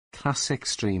classic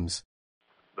streams.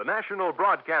 The National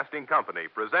Broadcasting Company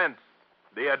presents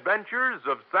The Adventures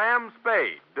of Sam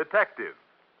Spade, Detective.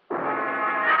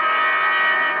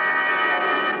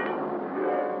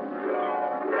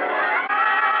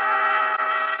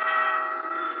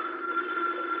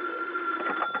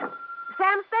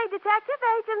 Sam Spade Detective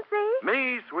Agency.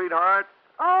 Me, sweetheart.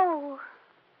 Oh,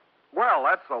 Well,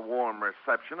 that's a warm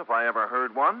reception if I ever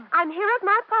heard one. I'm here at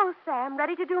my post, Sam,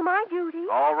 ready to do my duty.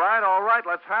 All right,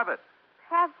 let's have it.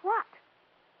 Have what?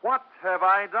 What have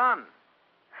I done?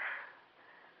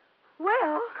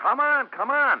 Well, Come on.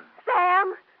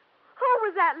 Sam, who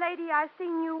was that lady I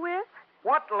seen you with?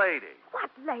 What lady?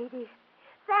 What lady?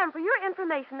 Sam, for your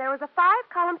information, there was a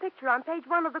 5-column picture on page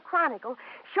 1 of the Chronicle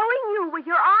showing you with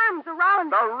your arms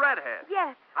around... The redhead.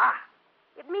 Yes. Ah,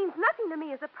 It means nothing to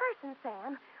me as a person,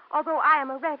 Sam, although I am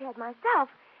a redhead myself.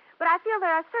 But I feel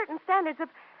there are certain standards of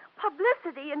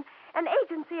publicity and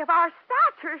agency of our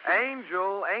stature.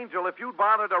 Angel, if you'd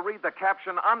bothered to read the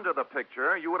caption under the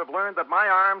picture, you would have learned that my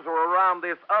arms were around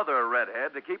this other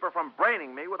redhead to keep her from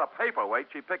braining me with a paperweight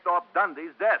she picked off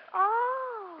Dundee's desk.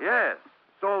 Oh. Yes.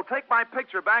 So take my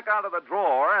picture back out of the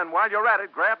drawer, and while you're at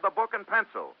it, grab the book and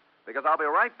pencil, because I'll be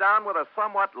right down with a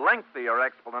somewhat lengthier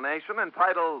explanation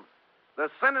entitled The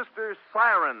Sinister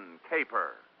Siren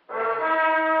Caper.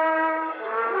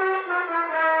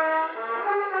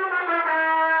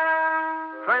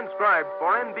 Transcribed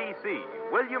for NBC,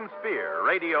 William Spear,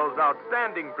 radio's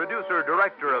outstanding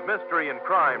producer-director of mystery and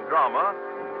crime drama,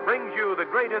 brings you the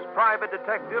greatest private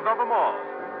detective of them all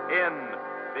in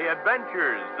The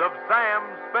Adventures of Sam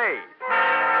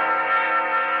Spade.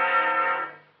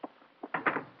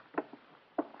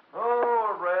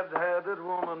 Oh, a red-headed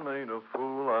woman made a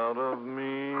fool out of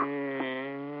me.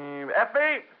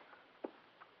 Effie!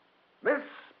 Miss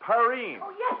Perrine.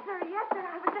 Oh, yes, sir.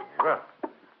 I was just... Well.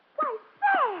 Why,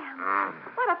 Sam!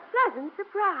 What a pleasant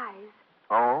surprise.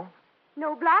 Oh?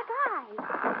 No black eyes.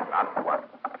 Not what?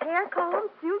 Hair comb,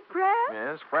 suit pressed.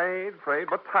 Yes, frayed,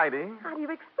 but tidy. How do you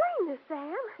explain this,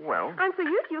 Sam? Well. I'm so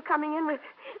used to you coming in with...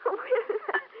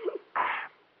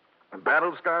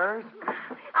 Battle scars?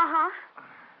 Uh-huh.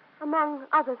 Among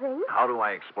other things. How do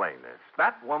I explain this?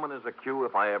 That woman is a Q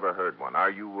if I ever heard one. Are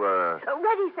you,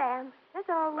 Ready, Sam. That's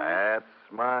all. That's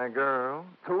my girl.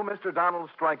 To Mr. Donald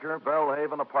Stryker,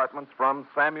 Bellhaven Apartments from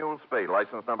Samuel Spade,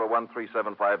 license number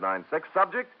 1375596.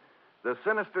 Subject, The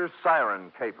Sinister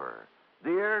Siren Caper.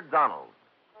 Dear Donald,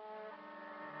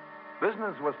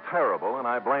 business was terrible, and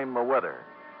I blame the weather.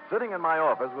 Sitting in my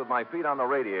office with my feet on the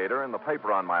radiator and the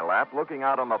paper on my lap, looking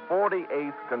out on the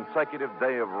 48th consecutive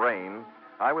day of rain,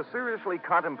 I was seriously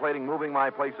contemplating moving my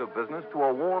place of business to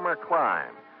a warmer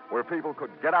clime where people could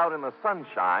get out in the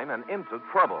sunshine and into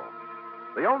trouble.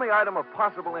 The only item of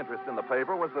possible interest in the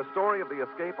paper was the story of the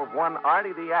escape of one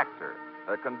Artie the actor,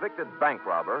 a convicted bank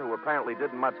robber who apparently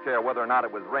didn't much care whether or not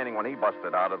it was raining when he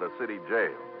busted out of the city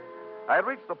jail. I had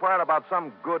reached the part about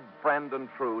some good friend and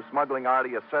true smuggling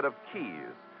Artie a set of keys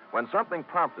when something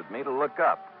prompted me to look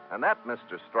up. And that,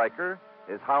 Mr. Stryker,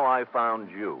 is how I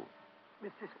found you.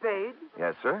 Mr. Spade,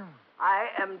 Yes, sir? I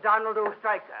am Donald O.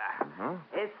 Stryker. Mm-hmm.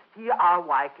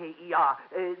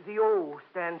 Stryker. The O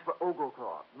stands for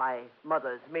Ogleclaw, my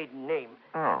mother's maiden name.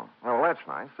 Oh, well, that's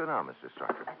nice. Sit down, Mr.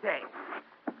 Stryker. Thanks.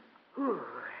 Whew.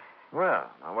 Well,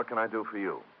 now what can I do for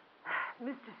you?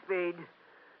 Mr. Spade,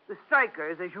 the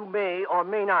Strykers, as you may or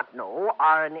may not know,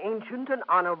 are an ancient and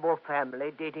honorable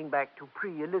family dating back to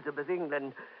pre-Elizabeth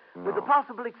England, with the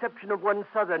possible exception of one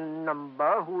southern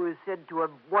number who is said to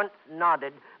have once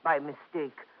nodded by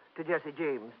mistake to Jesse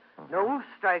James. No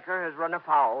Stryker has run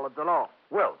afoul of the law.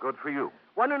 Well, good for you.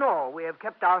 One and all, we have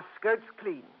kept our skirts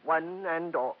clean, one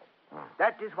and all.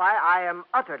 That is why I am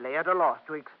utterly at a loss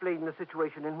to explain the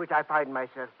situation in which I find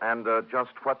myself. And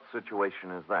just what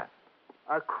situation is that?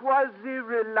 A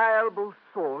quasi-reliable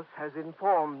source has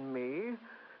informed me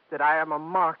that I am a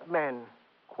marked man.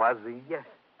 Quasi? Yes.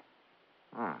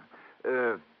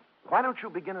 Why don't you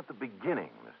begin at the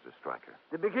beginning, Mr. Stryker?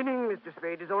 The beginning, Mr.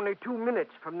 Spade, is only 2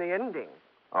 minutes from the ending.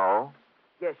 Oh?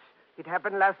 Yes, it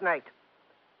happened last night.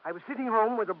 I was sitting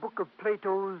home with a book of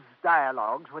Plato's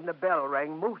dialogues when the bell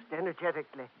rang most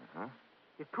energetically. Mm-hmm.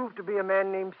 It proved to be a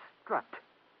man named Strutt.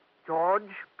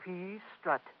 George P.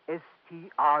 Strutt.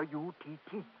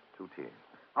 S-T-R-U-T-T. 2 T's.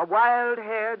 A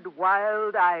wild-haired,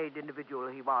 wild-eyed individual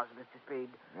he was, Mr. Spade.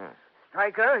 Yes.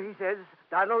 Stryker, he says.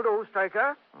 Donald O.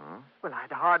 Stryker. Mm-hmm. Well,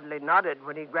 I'd hardly nodded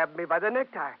when he grabbed me by the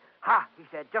necktie. Ha, he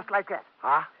said, just like that.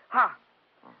 Ha? Ha.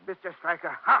 Mr.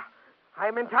 Stryker, ha.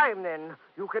 I'm in time, then.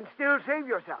 You can still save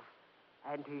yourself.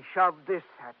 And he shoved this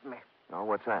at me. Oh,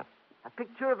 what's that? A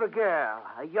picture of a girl,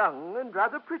 a young and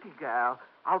rather pretty girl,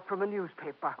 out from a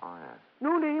newspaper. Oh, yes.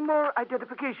 No name or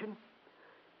identification.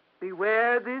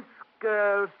 Beware this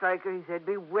girl, Stryker, he said.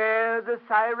 Beware the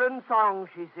siren song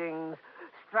she sings.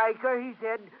 Stryker, he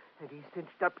said, and he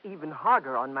cinched up even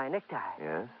harder on my necktie.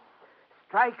 Yes?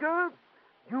 Stryker,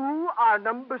 you are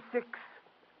number 6.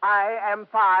 I am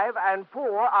 5, and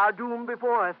 4 are doomed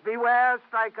before us. Beware,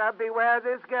 Stryker, beware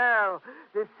this girl,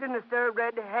 this sinister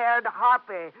red-haired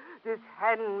harpy, this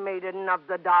handmaiden of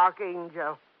the Dark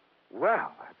Angel.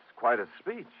 Well, that's quite a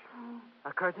speech.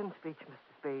 A curtain speech,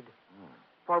 Mr. Spade.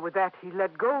 For with that, he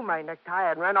let go my necktie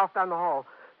and ran off down the hall.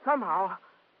 Somehow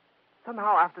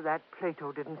after that,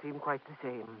 Plato didn't seem quite the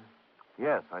same.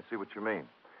 Yes, I see what you mean.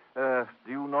 Do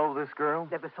you know this girl?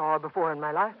 Never saw her before in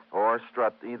my life. Or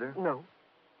Strut either? No.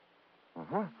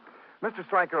 Mm-hmm. Mr.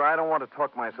 Stryker, I don't want to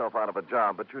talk myself out of a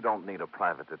job, but you don't need a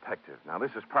private detective. Now,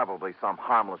 this is probably some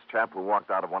harmless chap who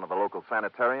walked out of one of the local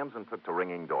sanitariums and took to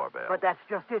ringing doorbells. But that's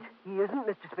just it. He isn't,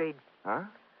 Mr. Spade. Huh?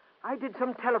 I did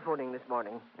some telephoning this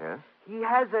morning. Yes? He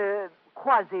has a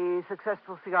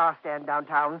quasi-successful cigar stand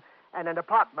downtown and an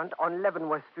apartment on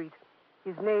Leavenworth Street.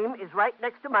 His name is right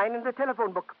next to mine in the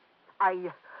telephone book. I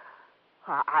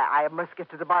must get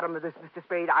to the bottom of this, Mr.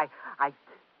 Spade.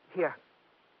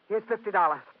 Here's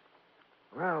 $50.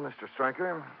 Well, Mr.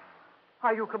 Stryker.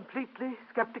 Are you completely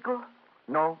skeptical?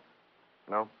 No,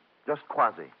 just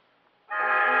quasi.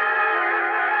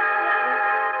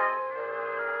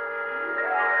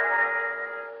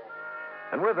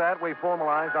 And with that, we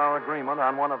formalized our agreement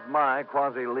on one of my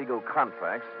quasi-legal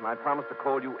contracts, and I promised to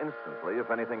call you instantly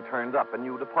if anything turned up, and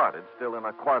you departed, still in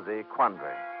a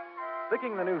quasi-quandary.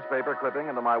 Sticking the newspaper clipping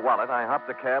into my wallet, I hopped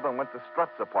a cab and went to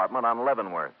Strut's apartment on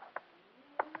Leavenworth.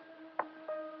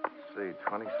 Let's see,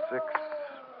 26,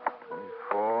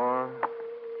 24,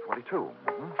 22.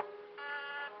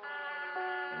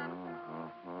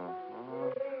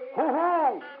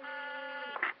 Hoo-hoo!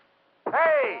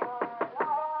 Hey!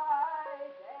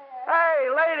 Hey,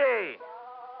 lady!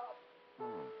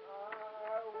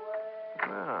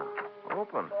 Yeah,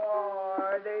 open.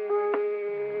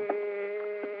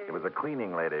 It was a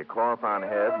cleaning lady, cloth on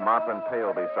head, mop and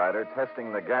pail beside her,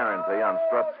 testing the guarantee on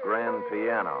Strut's grand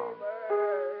piano.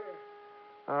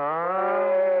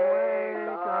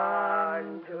 Awake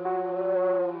unto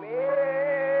me.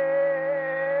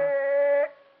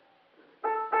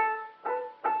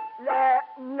 That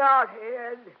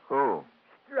knothead. Who?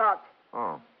 Strut.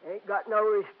 Oh. Ain't got no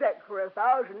respect for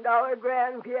 $1,000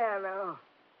 grand piano.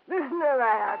 Listen to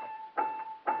that.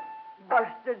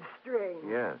 Busted string.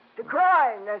 Yes. To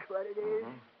crime, that's what it is.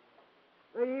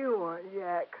 What do you want,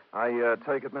 Jack? I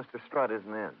take it Mr. Strut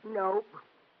isn't in. Nope.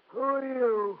 Who are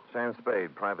you? Sam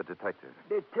Spade, private detective.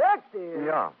 Detective?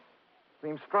 Yeah.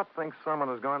 Seems Strut thinks someone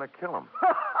is going to kill him.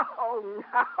 Oh,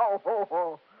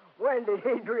 no. When did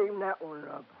he dream that one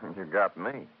up? You got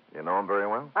me. You know him very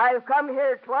well? I've come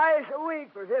here twice a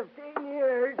week for 15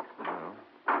 years. Well.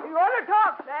 If you want to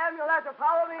talk, Sam, you'll have to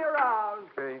follow me around.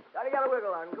 Okay. Gotta get a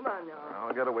wiggle on. Come on now.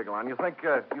 I'll get a wiggle on. You think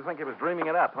he was dreaming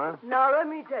it up, huh? Now, let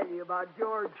me tell you about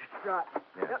George Strut.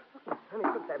 Yeah. Let me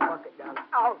put that bucket down.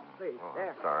 Out, please. Oh,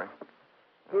 There. sorry.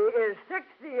 He is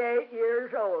 68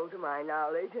 years old, to my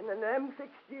knowledge, and in them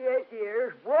 68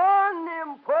 years, one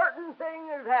important thing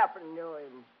has happened to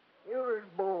him. He was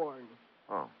born.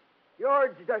 Oh.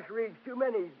 George just reads too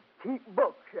many cheap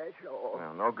books, that's all.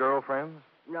 Well, no girlfriends?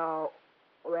 No.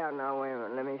 Well, now, wait a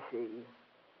minute. Let me see.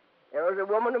 There was a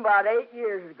woman about 8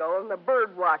 years ago in the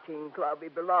bird-watching club he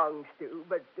belongs to,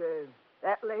 but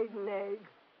that laid an egg.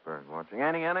 Bird watching.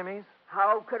 Any enemies?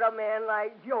 How could a man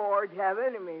like George have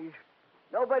enemies?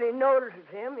 Nobody notices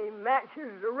him. He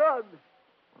matches the rug.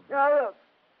 Now, look.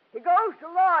 He goes to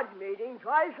lodge meeting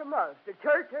twice a month, to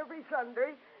church every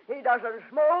Sunday. He doesn't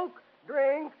smoke,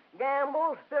 drink,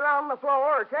 gamble, spit on the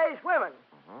floor, or chase women.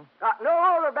 Got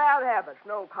no other bad habits.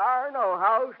 No car, no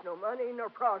house, no money, no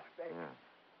prospects. Yeah.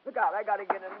 Look out, I got to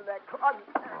get into that closet.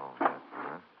 Oh, yes,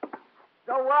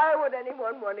 So why would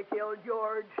anyone want to kill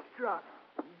George Strut?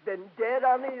 He's been dead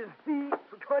on his feet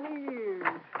for 20 years.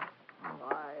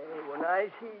 Why, when I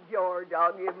see George,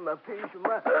 I'll give him a piece of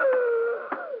my...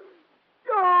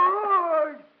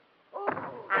 George! Oh.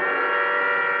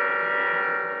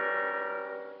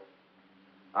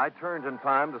 I turned in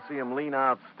time to see him lean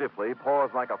out stiffly,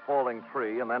 pause like a falling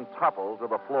tree, and then topple to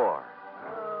the floor.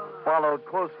 Followed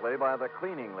closely by the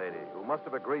cleaning lady, who must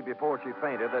have agreed before she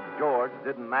fainted that George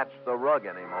didn't match the rug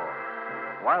anymore.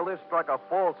 While this struck a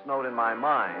false note in my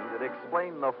mind, it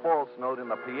explained the false note in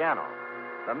the piano.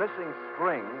 The missing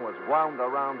string was wound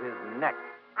around his neck.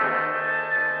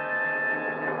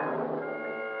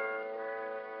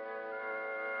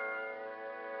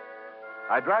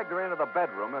 I dragged her into the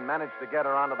bedroom and managed to get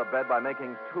her onto the bed by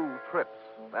making 2 trips.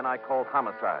 Then I called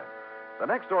homicide. The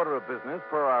next order of business,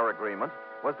 per our agreement,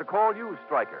 was to call you,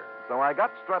 Stryker. So I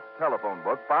got Strutt's telephone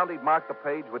book, found he'd marked the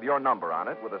page with your number on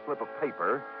it with a slip of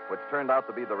paper, which turned out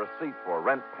to be the receipt for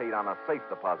rent paid on a safe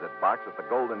deposit box at the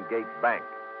Golden Gate Bank.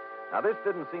 Now, this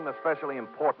didn't seem especially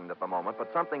important at the moment,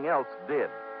 but something else did.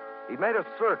 He'd made a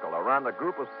circle around a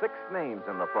group of 6 names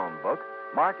in the phone book,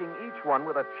 marking each one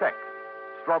with a check.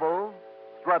 Strubble,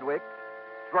 Strudwick,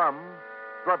 Strum,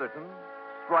 Strutherton,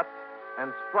 Strutt,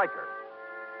 and Stryker.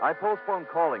 I postponed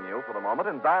calling you for the moment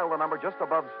and dialed the number just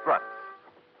above Strutt's.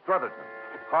 Strutherton,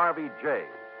 Harvey J.,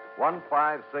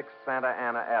 156 Santa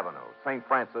Ana Avenue, St.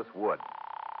 Francis Wood.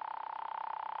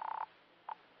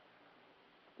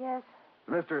 Yes?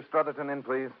 Mr. Strutherton in,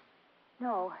 please?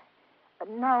 No.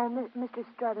 No, Mr.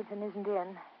 Strutherton isn't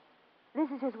in. This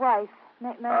is his wife.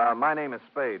 My name is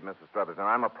Spade, Mrs. Strutherton.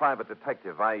 I'm a private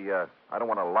detective. I don't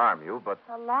want to alarm you, but...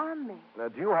 Alarm me?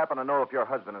 Do you happen to know if your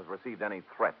husband has received any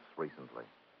threats recently?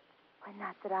 Why,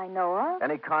 not that I know of.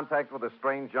 Any contact with a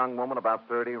strange young woman about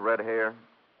 30, red hair?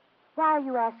 Why are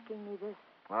you asking me this?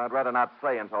 Well, I'd rather not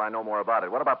say until I know more about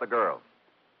it. What about the girl?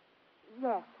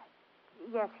 Yes.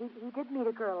 Yes, he did meet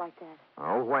a girl like that.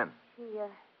 Oh, when?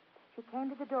 She came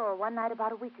to the door one night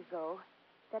about a week ago.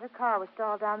 Said her car was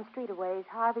stalled down the street a ways.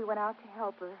 Harvey went out to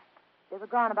help her. They were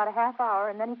gone about a half hour,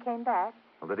 and then he came back.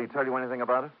 Well, did he tell you anything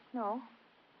about it? No.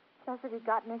 Just that he'd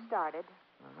gotten her started.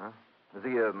 Uh-huh. Is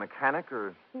he a mechanic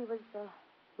or... He was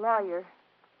a lawyer.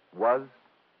 Was?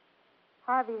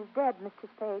 Harvey is dead, Mr.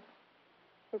 Spade.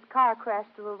 His car crashed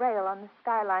through a rail on the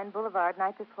Skyline Boulevard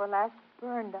night before last.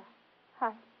 Burned.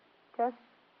 I just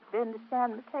been to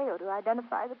San Mateo to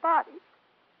identify the body.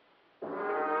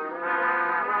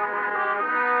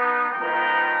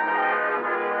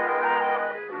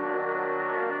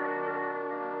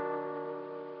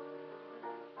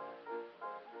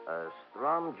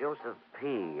 Strum Joseph P.,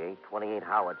 828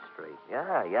 Howard Street.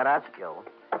 Yeah, that's Joe.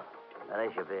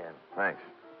 There's your beer. Thanks.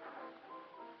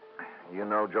 You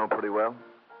know Joe pretty well?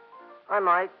 I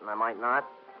might, and I might not.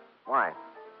 Why?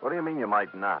 What do you mean you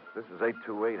might not? This is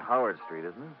 828 Howard Street,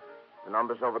 isn't it? The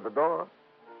number's over the door.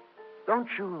 Don't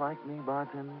you like me,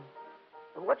 bartender?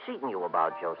 What's eating you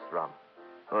about, Joe Strum?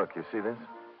 Look, you see this?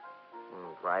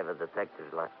 Private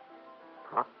detective's like...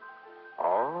 Huh?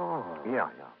 Oh. Yeah.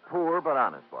 Poor but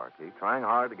honest, barkeep. Trying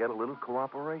hard to get a little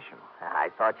cooperation. I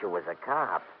thought you was a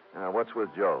cop. What's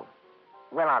with Joe?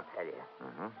 Well, I'll tell you.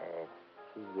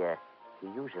 Mm-hmm. He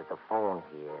uses the phone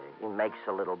here. He makes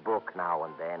a little book now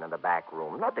and then in the back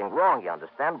room. Nothing wrong, you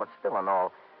understand, but still and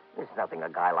all, there's nothing a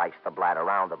guy likes to blat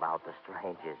around about to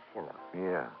strangers, you know.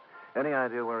 Yeah. Any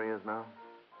idea where he is now?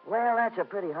 Well, that's a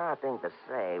pretty hard thing to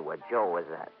say where Joe is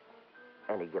at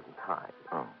any given time.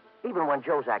 Oh. Even when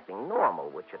Joe's acting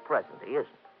normal, which at present he isn't.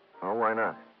 Oh, why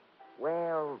not?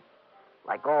 Well,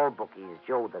 like all bookies,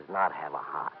 Joe does not have a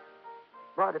heart.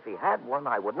 But if he had one,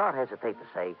 I would not hesitate to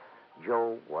say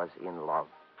Joe was in love.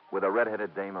 With a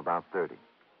red-headed dame about 30.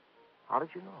 How did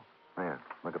you know? Here,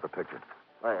 look at the picture.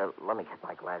 Let me get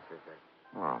my glasses.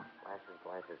 Oh.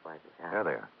 Glasses. Yeah. There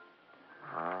they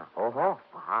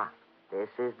are. This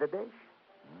is the dish.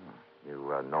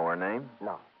 You know her name?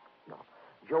 No.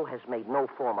 Joe has made no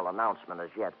formal announcement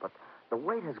as yet, but the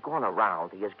word has gone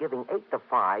around he is giving 8 to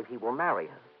 5 he will marry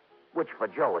her, which for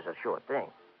Joe is a sure thing.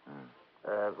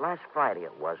 Last Friday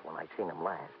it was when I seen him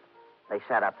last. They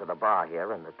sat up to the bar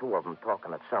here, and the two of them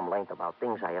talking at some length about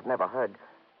things I have never heard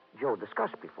Joe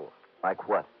discuss before. Like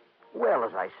what? Well,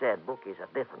 as I said, bookies are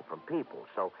different from people,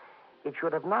 so it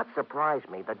should have not surprised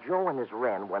me that Joe and his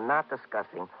wren were not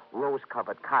discussing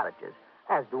rose-covered cottages,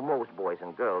 as do most boys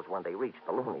and girls when they reach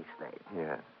the loony stage.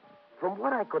 Yes. From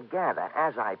what I could gather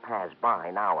as I passed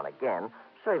by now and again,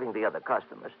 serving the other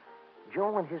customers,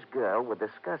 Joe and his girl were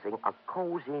discussing a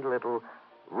cozy little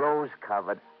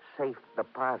rose-covered safe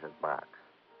deposit box.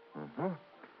 Mm-hmm.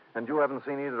 And you haven't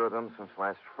seen either of them since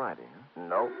last Friday, huh?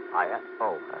 No,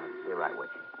 be right with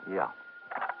you. Yeah.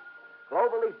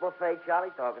 Cloverleaf Buffet,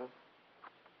 Charlie talking.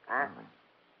 Huh?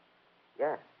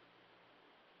 Yeah.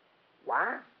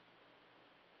 What?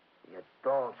 You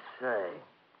don't say.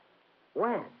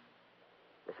 When?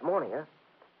 This morning, huh?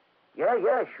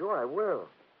 Yeah, sure, I will.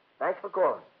 Thanks for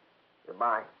calling.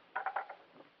 Goodbye.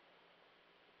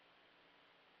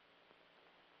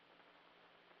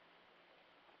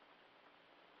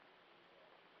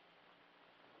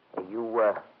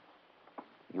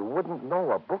 You wouldn't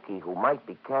know a bookie who might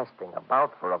be casting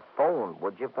about for a phone,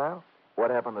 would you, pal?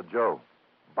 What happened to Joe?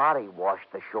 Body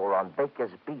washed ashore on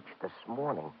Baker's Beach this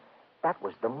morning. That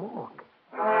was the morgue.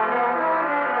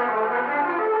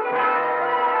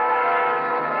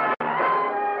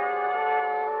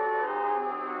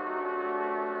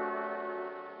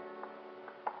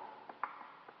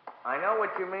 I know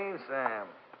what you mean, Sam.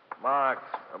 Marks,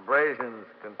 abrasions,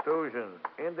 contusions,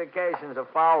 indications of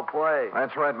foul play.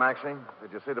 That's right, Maxie.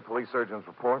 Did you see the police surgeon's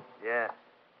report? Yeah.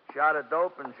 Shot of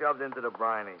dope and shoved into the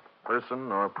briny.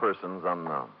 Person or persons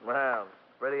unknown. Well,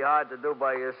 pretty hard to do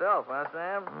by yourself, huh,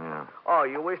 Sam? Yeah. Oh,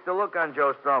 you wish to look on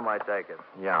Joe Strum, I take it.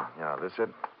 Yeah. This it?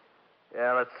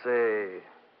 Yeah, let's see.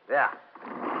 Yeah.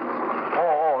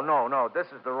 Oh, no. This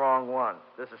is the wrong one.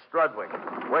 This is Strudwick.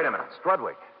 Wait a minute.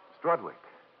 Strudwick.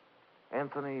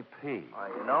 Anthony P.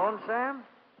 You know him, Sam?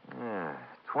 Yeah.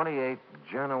 28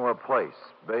 Genoa Place,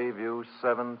 Bayview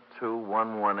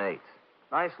 72118.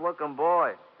 Nice-looking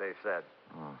boy, they said.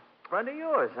 Hmm. Friend of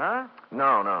yours, huh?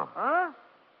 No. Huh?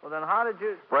 Well, then how did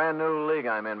you... Brand new league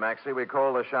I'm in, Maxie. We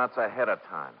call the shots ahead of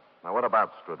time. Now, what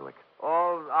about Strudwick?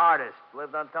 Old artist.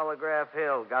 Lived on Telegraph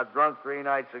Hill. Got drunk 3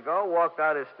 nights ago. Walked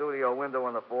out his studio window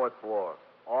on the 4th floor.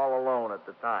 All alone at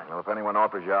the time. Well, if anyone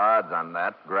offers you odds on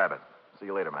that, grab it. See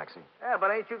you later, Maxie. Yeah,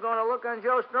 but ain't you going to look on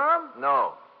Joe Strum?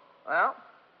 No. Well,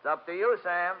 it's up to you,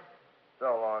 Sam.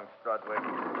 So long, Strudwick.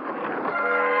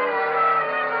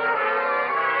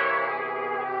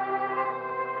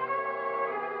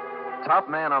 Top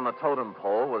man on the totem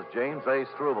pole was James A.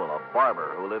 Struble, a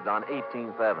barber who lived on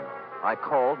 18th Avenue. I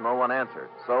called, no one answered.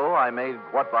 So I made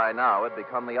what by now had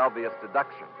become the obvious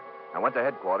deduction. I went to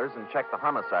headquarters and checked the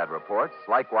homicide reports,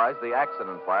 likewise the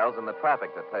accident files and the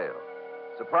traffic detail.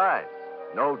 Surprise,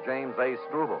 no James A.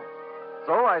 Struble.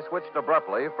 So I switched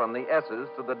abruptly from the S's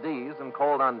to the D's and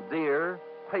called on dear,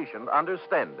 patient,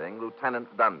 understanding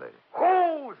Lieutenant Dundee.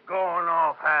 Who's going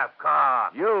off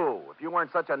half-cocked? You. If you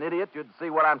weren't such an idiot, you'd see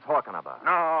what I'm talking about.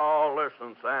 No,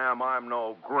 listen, Sam, I'm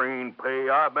no green pea.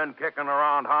 I've been kicking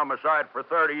around homicide for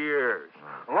 30 years.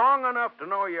 Long enough to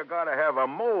know you gotta have a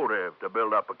motive to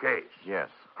build up a case. Yes.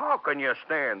 How can you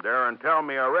stand there and tell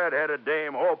me a red-headed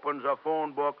dame opens a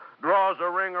phone book, draws a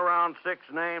ring around 6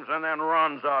 names, and then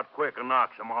runs out quick and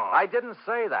knocks them off? I didn't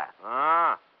say that.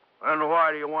 Ah? And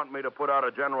why do you want me to put out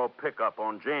a general pickup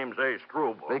on James A.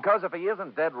 Struble? Because if he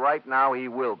isn't dead right now, he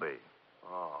will be.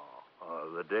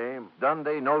 The dame?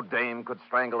 Dundee, no dame could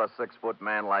strangle a 6-foot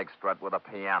man like Strut with a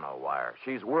piano wire.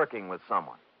 She's working with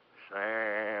someone.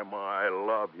 Sam, I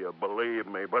love you, believe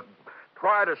me, but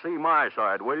try to see my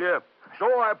side, will you?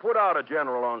 So I put out a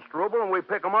general on Struble, and we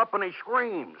pick him up, and he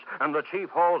screams. And the chief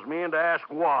hauls me in to ask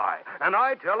why. And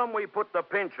I tell him we put the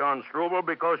pinch on Struble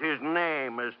because his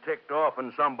name is ticked off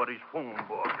in somebody's phone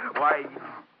book. Why...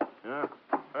 Yeah?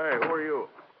 Hey, who are you?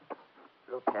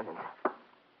 Lieutenant.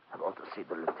 I want to see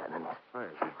the lieutenant. Hey,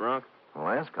 is he drunk? Well,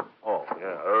 ask him. Oh,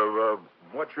 yeah.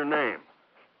 What's your name?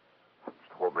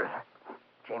 Struble.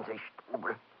 James A.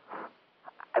 Struble.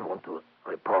 I want to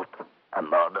report a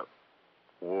murder.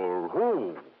 Well,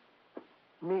 who?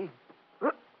 Me.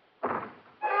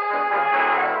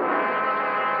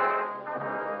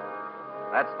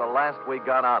 That's the last we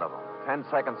got out of him. 10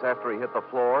 seconds after he hit the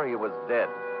floor, he was dead.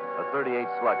 A .38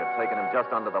 slug had taken him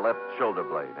just under the left shoulder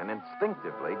blade, and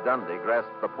instinctively, Dundee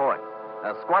grasped the point.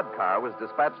 A squad car was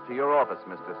dispatched to your office,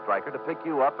 Mr. Stryker, to pick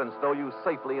you up and stow you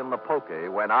safely in the poke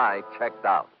when I checked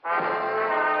out.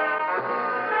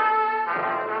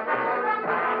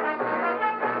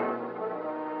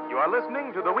 You are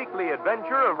listening to the weekly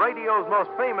adventure of radio's most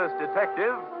famous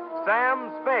detective,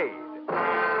 Sam Spade.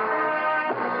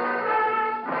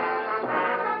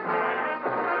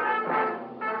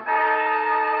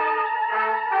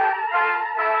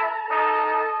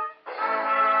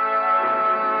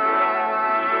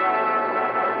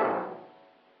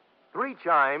 Three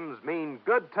chimes mean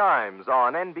good times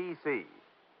on NBC.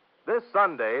 This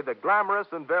Sunday, the glamorous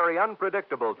and very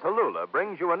unpredictable Tallulah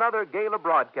brings you another gala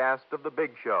broadcast of The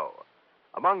Big Show.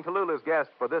 Among Tallulah's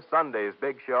guests for this Sunday's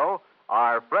Big Show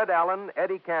are Fred Allen,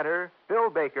 Eddie Cantor, Bill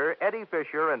Baker, Eddie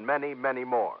Fisher, and many, many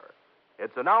more.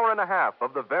 It's an hour and a half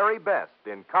of the very best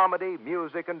in comedy,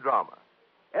 music, and drama.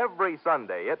 Every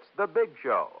Sunday, it's The Big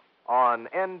Show on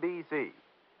NBC.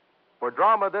 For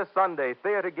drama this Sunday,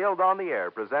 Theater Guild on the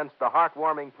Air presents the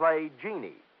heartwarming play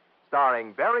Jeannie,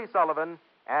 starring Barry Sullivan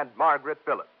and Margaret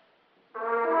Phillips.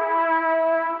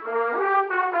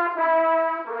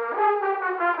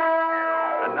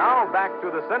 And now back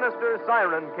to the sinister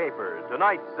Siren Caper,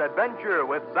 tonight's adventure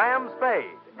with Sam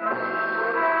Spade.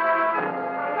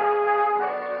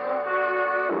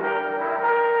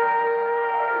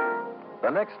 The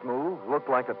next move looked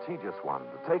like a tedious one.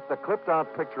 To take the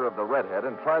clipped-out picture of the redhead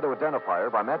and try to identify her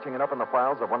by matching it up in the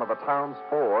files of one of the town's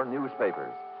 4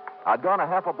 newspapers. I'd gone a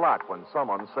half a block when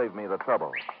someone saved me the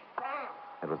trouble.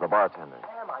 It was the bartender.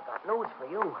 Sam, I got news for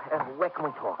you. Where can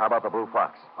we talk? How about the Blue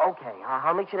Fox? Okay,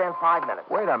 I'll meet you there in 5 minutes.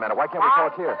 Wait a minute. Why can't we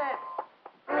talk here?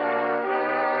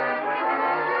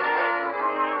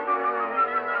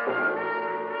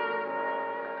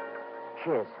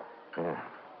 Cheers. Yeah.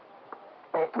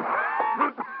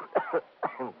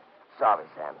 Sorry,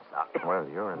 Sam. Sorry. Well,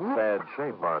 you're in sad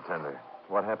shape, bartender.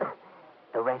 What happened?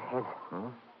 The redhead.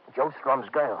 Joe Strum's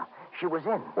girl. She was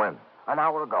in. When? An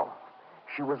hour ago.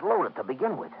 She was loaded to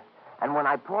begin with. And when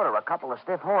I poured her a couple of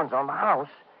stiff horns on the house,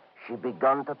 she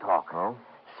begun to talk. Oh?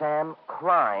 Sam,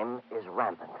 crime is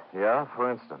rampant. Yeah, for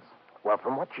instance. Well,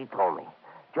 from what she told me,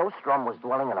 Joe Strum was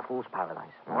dwelling in a fool's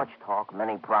paradise. Much talk,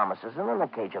 many promises, and an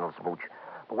occasional smooch.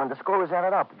 But when the score is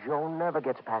added up, Joe never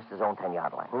gets past his own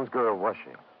 10-yard line. Whose girl was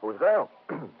she? Whose girl?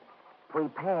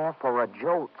 Prepare for a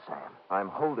jolt, Sam. I'm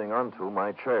holding onto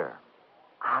my chair.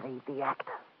 Artie the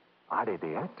actor. Artie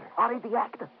the actor? Artie the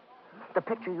actor. The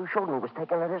picture you showed me was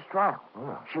taken at his trial.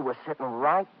 Oh. She was sitting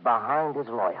right behind his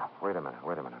lawyer. Wait a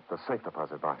minute. The safe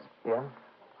deposit box. Yeah?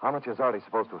 How much is Artie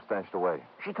supposed to have stashed away?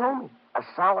 She told me. A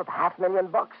solid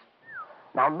 $500,000.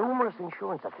 Now, numerous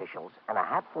insurance officials and a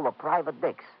hatful of private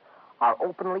dicks are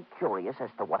openly curious as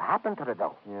to what happened to the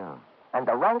dough. Yeah. And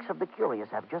the ranks of the curious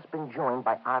have just been joined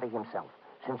by Artie himself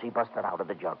since he busted out of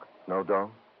the jug. No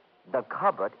dough? The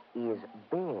cupboard is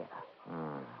bare.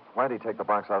 Why'd he take the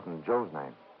box out in Joe's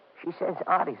name? She says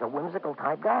Artie's a whimsical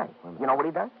type guy. You know what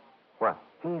he does? What?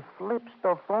 He flips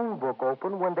the phone book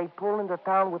open when they pull into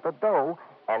town with the dough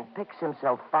and picks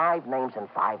himself 5 names and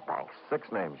 5 banks.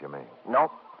 6 names, you mean?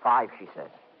 Nope, 5, she says.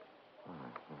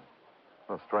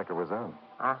 Well, Stryker was on.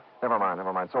 Huh? Never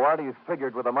mind. So Artie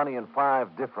figured with the money in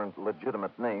 5 different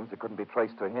legitimate names, it couldn't be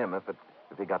traced to him if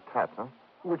he got tapped, huh?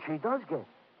 Which he does get.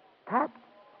 Tapped.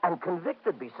 And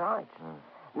convicted besides.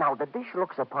 Now, the dish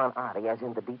looks upon Artie as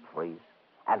in the deep freeze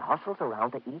and hustles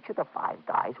around to each of the 5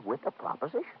 guys with a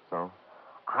proposition. So?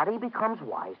 Artie becomes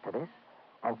wise to this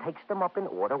and takes them up in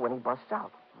order when he busts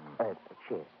out.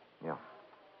 Cheers. Yeah.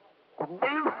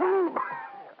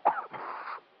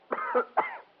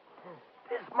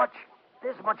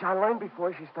 This much I learned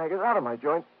before she staggers out of my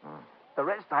joint. The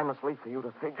rest I'm asleep for you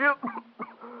to figure.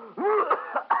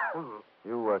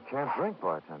 You can't drink,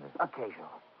 bartender. Occasional.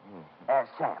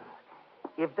 Sam,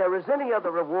 if there is any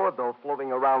other reward, though,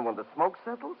 floating around when the smoke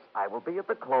settles, I will be at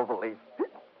the Cloverleaf.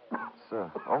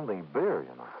 It's only beer,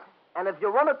 you know. And if you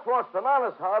run across an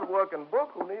honest, hard-working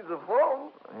book who needs a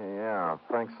phone... Yeah,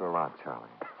 thanks a lot, Charlie.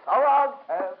 So long,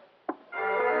 Sam.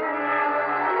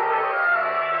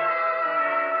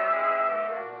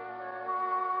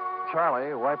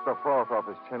 Charlie wiped the froth off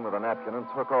his chin with a napkin and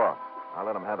took off. I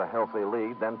let him have a healthy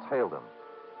lead, then tailed him.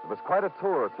 It was quite a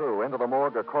tour, too. Into the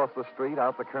morgue, across the street,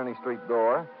 out the Kearney Street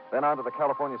door, then onto the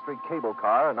California Street cable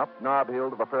car and up Nob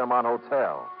Hill to the Fairmont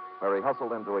Hotel, where he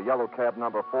hustled into a yellow cab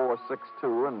number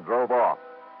 462 and drove off.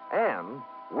 And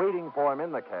waiting for him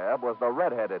in the cab was the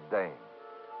red-headed dame.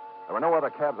 There were no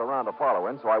other cabs around to follow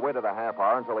him, so I waited a half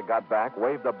hour until he got back,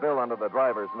 waved a bill under the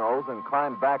driver's nose, and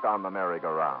climbed back on the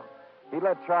merry-go-round. He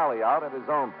let Charlie out at his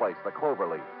own place, the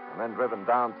Cloverleaf, and then driven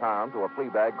downtown to a flea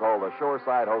bag called the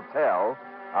Shoreside Hotel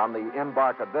on the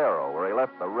Embarcadero, where he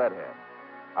left the redhead.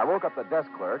 I woke up the desk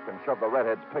clerk and shoved the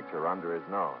redhead's picture under his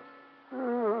nose.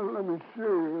 Let me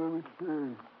see.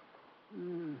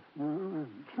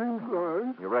 Seems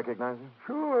like... You recognize him?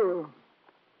 Sure.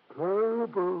 Clara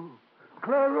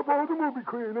Bow, the movie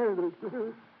queen, ain't it?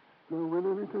 Don't win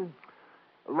anything.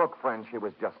 Look, friend, she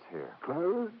was just here.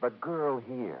 Clara? The girl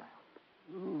here.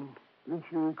 Oh, then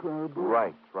she ain't Clara Bow?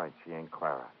 Right. She ain't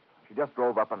Clara. She just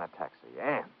drove up in a taxi.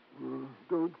 Ann.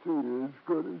 Don't see her as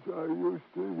good as I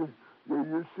used to.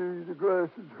 You see, the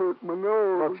glasses hurt my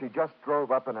nose. Look, she just drove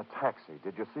up in a taxi.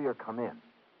 Did you see her come in?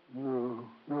 No.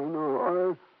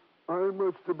 I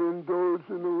must have been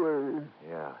dozing away.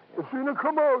 Yeah. I seen her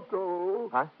come out, though.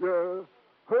 Huh? Yeah.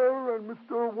 Her and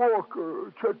Mr.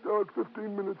 Walker checked out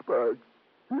 15 minutes back.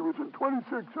 He was in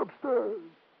 26 upstairs.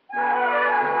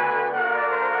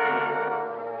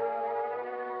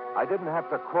 I didn't have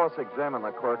to cross-examine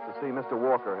the clerk to see Mr.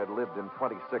 Walker had lived in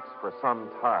 26 for some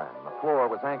time. The floor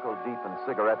was ankle-deep in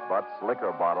cigarette butts,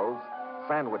 liquor bottles,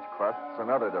 sandwich crusts,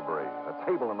 and other debris. The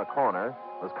table in the corner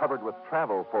was covered with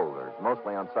travel folders,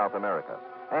 mostly on South America,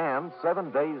 and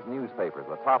 7 days' newspapers,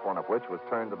 the top one of which was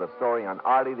turned to the story on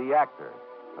Artie the actor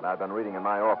that I'd been reading in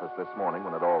my office this morning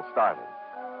when it all started.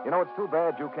 You know, it's too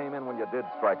bad you came in when you did,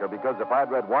 Stryker, because if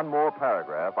I'd read one more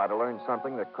paragraph, I'd have learned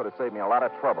something that could have saved me a lot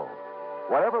of trouble.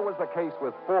 Whatever was the case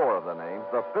with 4 of the names,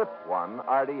 the 5th one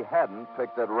Artie hadn't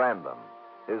picked at random.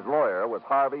 His lawyer was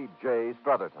Harvey J.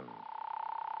 Strutherton.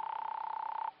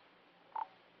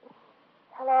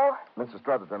 Hello? Mrs.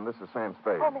 Strutherton, this is Sam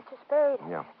Spade. Oh, Mr. Spade.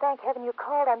 Yeah. Thank heaven you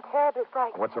called. I'm terribly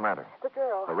frightened. What's the matter? The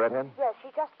girl. The redhead? Yes, she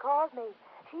just called me.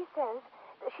 She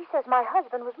says my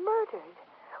husband was murdered.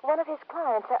 One of his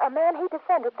clients, a man he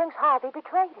defended, thinks Harvey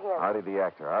betrayed him. Artie the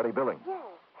actor. Artie Billings. Yes.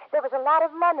 There was a lot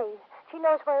of money. She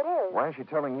knows where it is. Why is she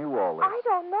telling you all this? I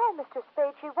don't know, Mr.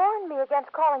 Spade. She warned me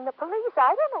against calling the police.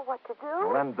 I don't know what to do.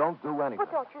 Well, then don't do anything.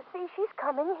 Well, don't you see? She's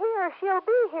coming here. She'll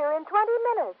be here in 20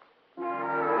 minutes.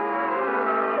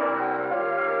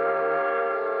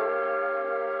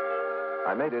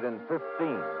 I made it in 15,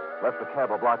 left the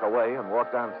cab a block away, and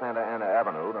walked down Santa Ana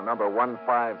Avenue to number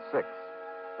 156.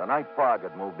 The night fog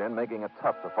had moved in, making it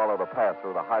tough to follow the path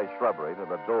through the high shrubbery to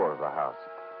the door of the house.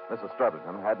 Mrs.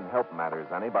 Streverton hadn't helped matters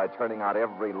any by turning out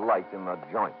every light in the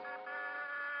joint.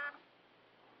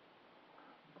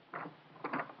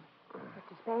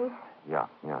 Mr. Spade? Yeah,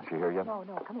 she hear you? No,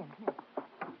 come in.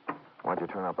 Why'd you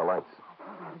turn out the lights? I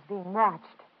thought I was being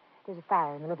watched. There's a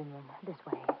fire in the living room. This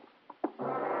way.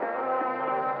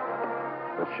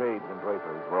 The shades and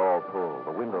draperies were all pulled.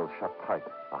 The windows shut tight.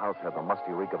 The house had the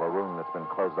musty reek of a room that's been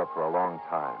closed up for a long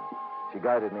time. She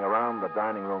guided me around the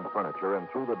dining room furniture and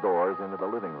through the doors into the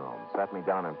living room, sat me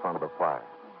down in front of the fire.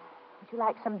 Would you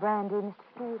like some brandy, Mr.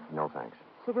 Spade? No, thanks.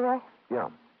 Cigarette? Yeah.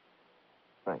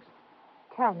 Thanks.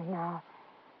 Tell me now.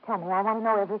 Tell me, I want to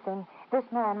know everything. This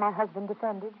man my husband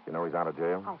defended. You know he's out of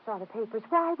jail? I saw the papers.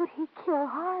 Why would he kill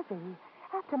Harvey?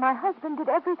 After my husband did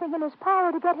everything in his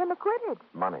power to get him acquitted.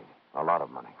 Money. A lot of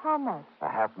money. How much?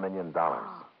 $500,000. How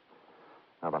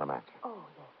about a match? Oh,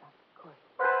 yes, of course.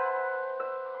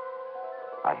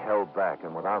 I held back,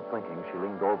 and without thinking, she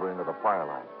leaned over into the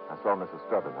firelight. I saw Mrs.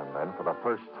 Streverton then for the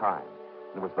first time.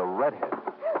 It was the redhead.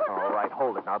 All right,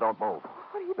 hold it. Now, don't move.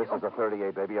 What are you This is a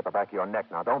 38, baby, at the back of your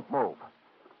neck. Now, don't move.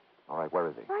 All right, where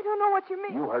is he? I don't know what you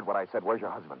mean. You heard what I said. Where's your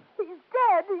husband? He's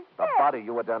dead. He's The dead. body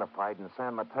you identified in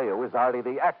San Mateo is Artie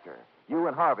the actor. You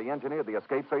and Harvey engineered the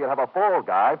escape so you'd have a fall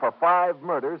guy for 5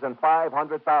 murders and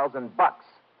 $500,000.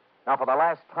 Now, for the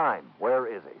last time, where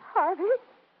is he? Harvey?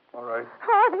 All right.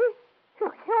 Harvey?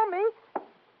 He'll kill me.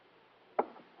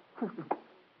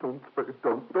 Don't, Spade,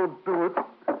 don't do it.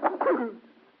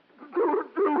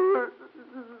 Don't do it.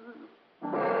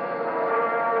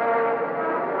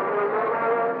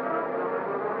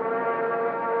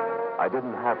 I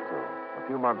didn't have to. A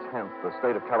few months hence, the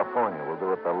state of California will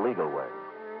do it the legal way.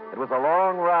 It was a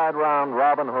long ride round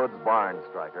Robin Hood's barn,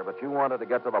 Stryker, but you wanted to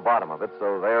get to the bottom of it,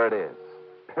 so there it is.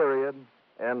 Period.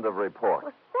 End of report.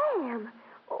 Well, Sam,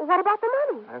 what about the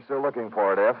money? I'm still looking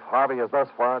for it, If. Harvey has thus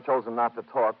far chosen not to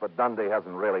talk, but Dundee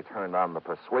hasn't really turned on the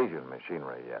persuasion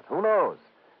machinery yet. Who knows?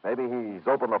 Maybe he's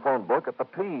opened the phone book at the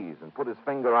P's and put his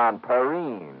finger on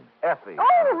Perrine, Effie.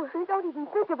 Oh, don't even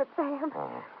think of it, Sam.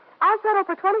 Oh. I'll settle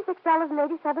for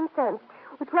 $26.87,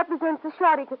 which represents the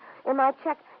shortage in my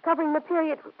check covering the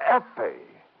period. Effie!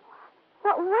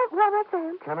 What,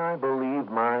 Sam? Can I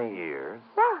believe my ears?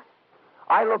 What?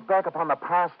 I look back upon the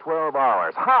past 12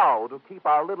 hours. How to keep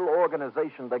our little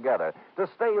organization together, to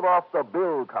stave off the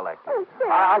bill collector. Oh, Sam.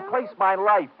 I place my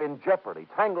life in jeopardy,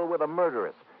 tangle with a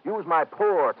murderess, use my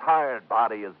poor, tired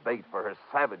body as bait for her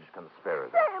savage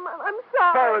conspiracy. Sam, I'm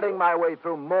sorry. Ferreting my way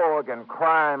through morgue and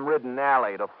crime-ridden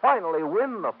alley to finally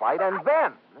win the fight, and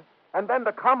then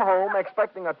to come home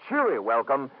expecting a cheery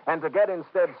welcome and to get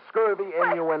instead scurvy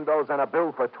innuendos and a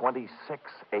bill for $26.87.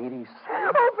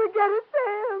 Oh, forget it,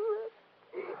 Sam.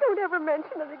 Don't ever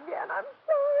mention it again. I'm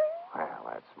sorry.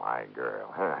 Well, that's my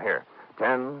girl. Here,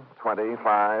 10,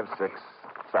 25, 6,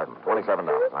 7. $27.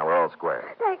 Now, we're all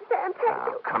square. Thanks, Sam. Thank Now,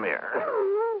 you. come here.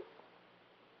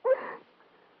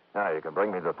 Now, you can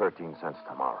bring me the 13 cents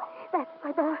tomorrow. That's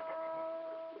my boss.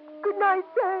 Good night,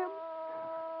 Sam.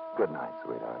 Good night,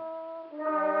 sweetheart.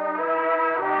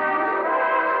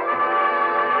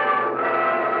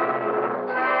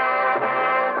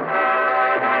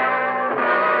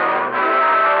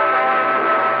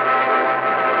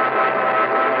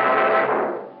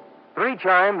 Three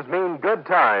chimes mean good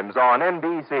times on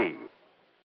NBC.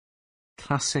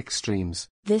 Classic Streams.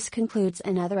 This concludes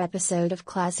another episode of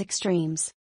Classic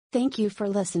Streams. Thank you for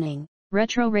listening.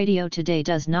 Retro Radio Today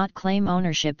does not claim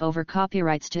ownership over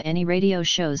copyrights to any radio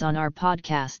shows on our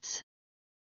podcasts.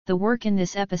 The work in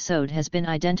this episode has been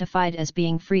identified as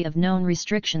being free of known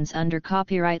restrictions under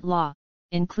copyright law,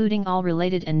 including all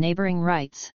related and neighboring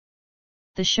rights.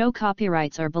 The show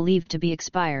copyrights are believed to be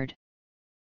expired.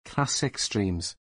 Classic Streams.